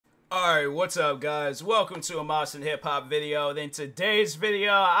Alright, what's up guys? Welcome to a Moss and Hip Hop video. In today's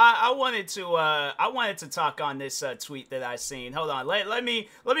video, I wanted to talk on this tweet that I seen. Hold on, let me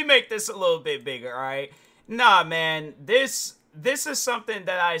make this a little bit bigger, alright? Nah man, this is something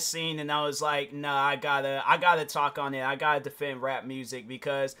that I seen and I was like, nah, I gotta talk on it. I gotta defend rap music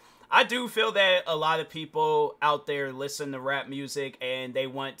because I do feel that a lot of people out there listen to rap music and they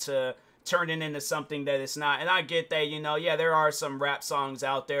want to turn it into something that it's not. And I get that, you know, yeah, there are some rap songs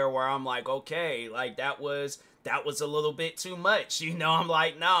out there where I'm like, okay, like that was a little bit too much, you know. I'm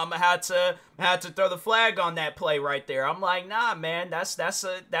like, nah, I'm gonna have to throw the flag on that play right there. I'm like, nah, man, that's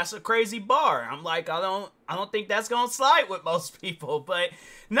a crazy bar. I'm like, I don't think that's gonna slide with most people. But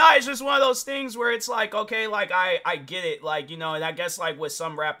no, it's just one of those things where it's like, okay, like I get it, like, you know. And I guess like with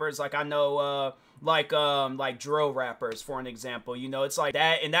some rappers, like I know like drill rappers, for an example, you know, it's like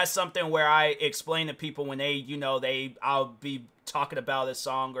that. And that's something where I explain to people when they, you know, I'll be talking about a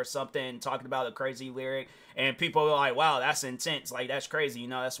song or something, talking about a crazy lyric, and people are like, wow, that's intense, like that's crazy, you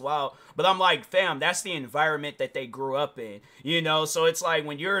know, that's wild. But I'm like, fam, that's the environment that they grew up in, you know. So it's like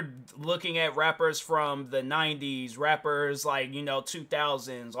when you're looking at rappers from the 90s, rappers like, you know,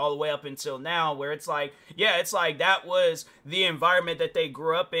 2000s all the way up until now, where it's like, yeah, it's like that was the environment that they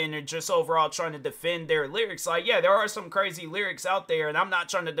grew up in, and just overall trying to defend their lyrics. Like, yeah, there are some crazy lyrics out there, and I'm not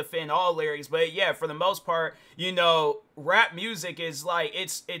trying to defend all lyrics, but yeah, for the most part, you know, rap music is like,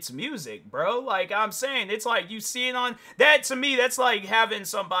 it's music, bro. Like I'm saying, it's like you see it on that. To me, that's like having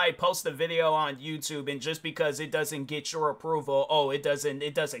somebody post a video on YouTube, and just because it doesn't get your approval, oh, it doesn't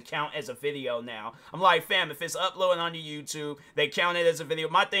count as a video now. I'm like, fam, if it's uploading on your YouTube, they count it as a video.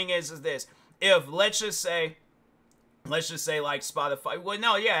 My thing is this: if let's just say like Spotify. Well,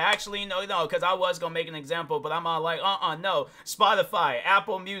 no, yeah, actually, no, because I was gonna make an example, but I'm all like, no. Spotify,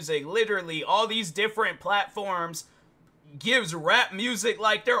 Apple Music, literally all these different platforms gives rap music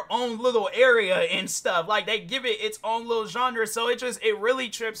like their own little area and stuff. Like they give it its own little genre. So it really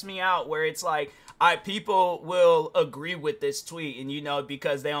trips me out where it's like, people will agree with this tweet, and you know,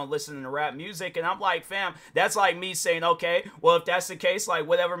 because they don't listen to rap music. And I'm like, fam, that's like me saying, okay, well, if that's the case, like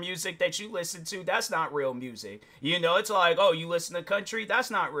whatever music that you listen to, that's not real music. You know, it's like, oh, you listen to country, that's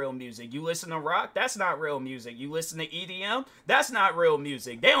not real music. You listen to rock, that's not real music. You listen to EDM, that's not real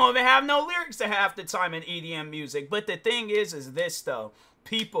music. They don't even have no lyrics to half the time in EDM music. But the thing is this though,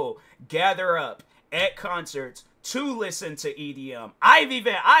 people gather up at concerts to listen to EDM.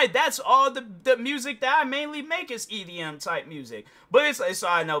 That's all the music that I mainly make is EDM type music. But it's like, so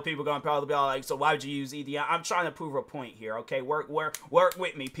I know people gonna probably be all like, so why would you use EDM? I'm trying to prove a point here, okay? Work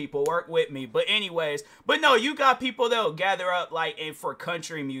with me, people, work with me. But anyways, but no, you got people that'll gather up like for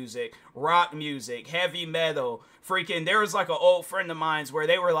country music, rock music, heavy metal. Freaking, there was like an old friend of mine's where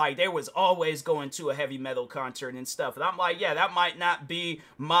they were like, they was always going to a heavy metal concert and stuff. And I'm like, yeah, that might not be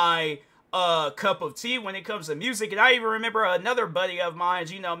my cup of tea when it comes to music. And I even remember another buddy of mine,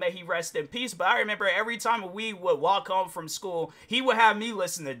 you know, may he rest in peace, but I remember every time we would walk home from school, he would have me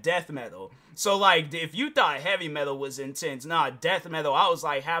listen to death metal. So like, if you thought heavy metal was intense, nah, death metal, I was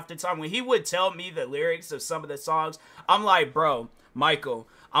like, half the time when he would tell me the lyrics of some of the songs, I'm like, bro, Michael,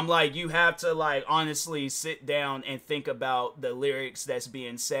 I'm like, you have to like honestly sit down and think about the lyrics that's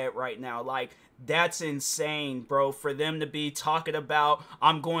being said right now. Like, that's insane, bro, for them to be talking about,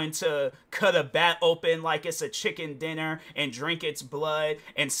 I'm going to cut a bat open like it's a chicken dinner and drink its blood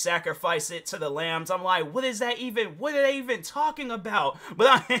and sacrifice it to the lambs. I'm like, what are they even talking about?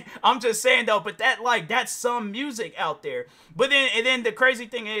 But I'm just saying though, but that's some music out there. But then the crazy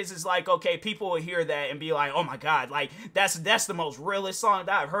thing is like, okay, people will hear that and be like, oh my God, like that's the most realest song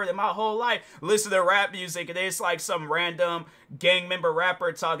that I've heard in my whole life. Listen to rap music and it's like some random gang member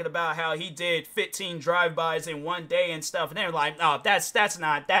rapper talking about how he did 15 drive-bys in one day and stuff, and they're like, no, that's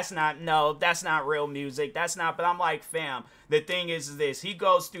not real music, that's not. But I'm like, fam, the thing is this: he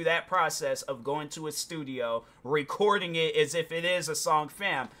goes through that process of going to a studio, recording it as if it is a song.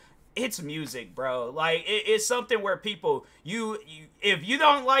 Fam, it's music, bro. Like it's something where people, if you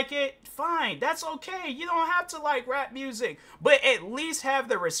don't like it, fine, that's okay. You don't have to like rap music, but at least have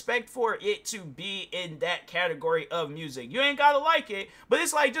the respect for it to be in that category of music. You ain't gotta like it, but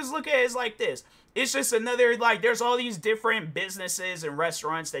it's like, just look at it as like this. It's just another, like, there's all these different businesses and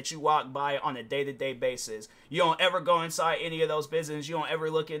restaurants that you walk by on a day-to-day basis. You don't ever go inside any of those businesses. You don't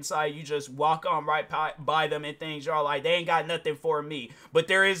ever look inside. You just walk on right by them and things. You're all like, they ain't got nothing for me. But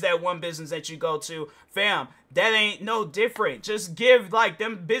there is that one business that you go to. Fam, that ain't no different. Just give, like,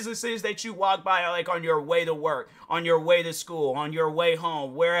 them businesses that you walk by, like, on your way to work, on your way to school, on your way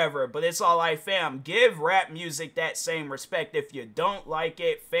home, wherever. But it's all like, fam, give rap music that same respect. If you don't like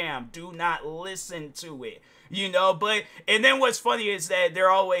it, fam, do not listen to it. you know. But and then what's funny is that there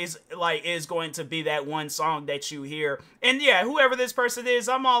always like is going to be that one song that you hear, and yeah, whoever this person is,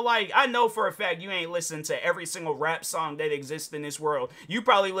 I'm all like, I know for a fact you ain't listened to every single rap song that exists in this world. You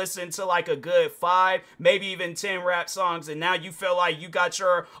probably listened to like a good 5, maybe even 10 rap songs, and now you feel like you got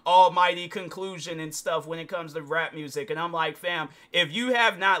your almighty conclusion and stuff when it comes to rap music. And I'm like, fam, if you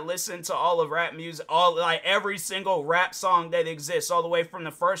have not listened to all of rap music, all like every single rap song that exists, all the way from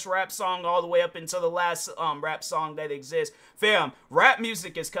the first rap song all the way up until the last rap song that exists, fam, rap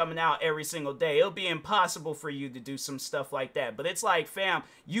music is coming out every single day. It'll be impossible for you to do some stuff like that. But it's like, fam,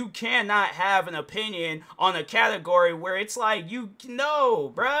 you cannot have an opinion on a category where it's like, you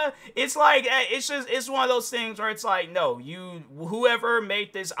know, bruh. It's like, it's one of those things where it's like, no, whoever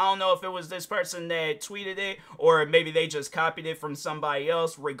made this, I don't know if it was this person that tweeted it, or maybe they just copied it from somebody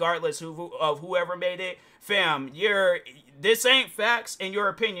else, regardless of whoever made it. Fam, this ain't facts, and your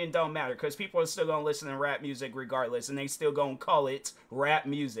opinion don't matter, because people are still gonna listen to rap music regardless, and they still gonna call it rap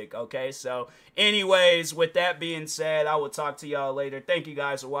music, okay? So, anyways, with that being said, I will talk to y'all later. Thank you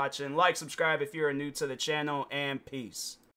guys for watching. Like, subscribe if you're new to the channel, and peace.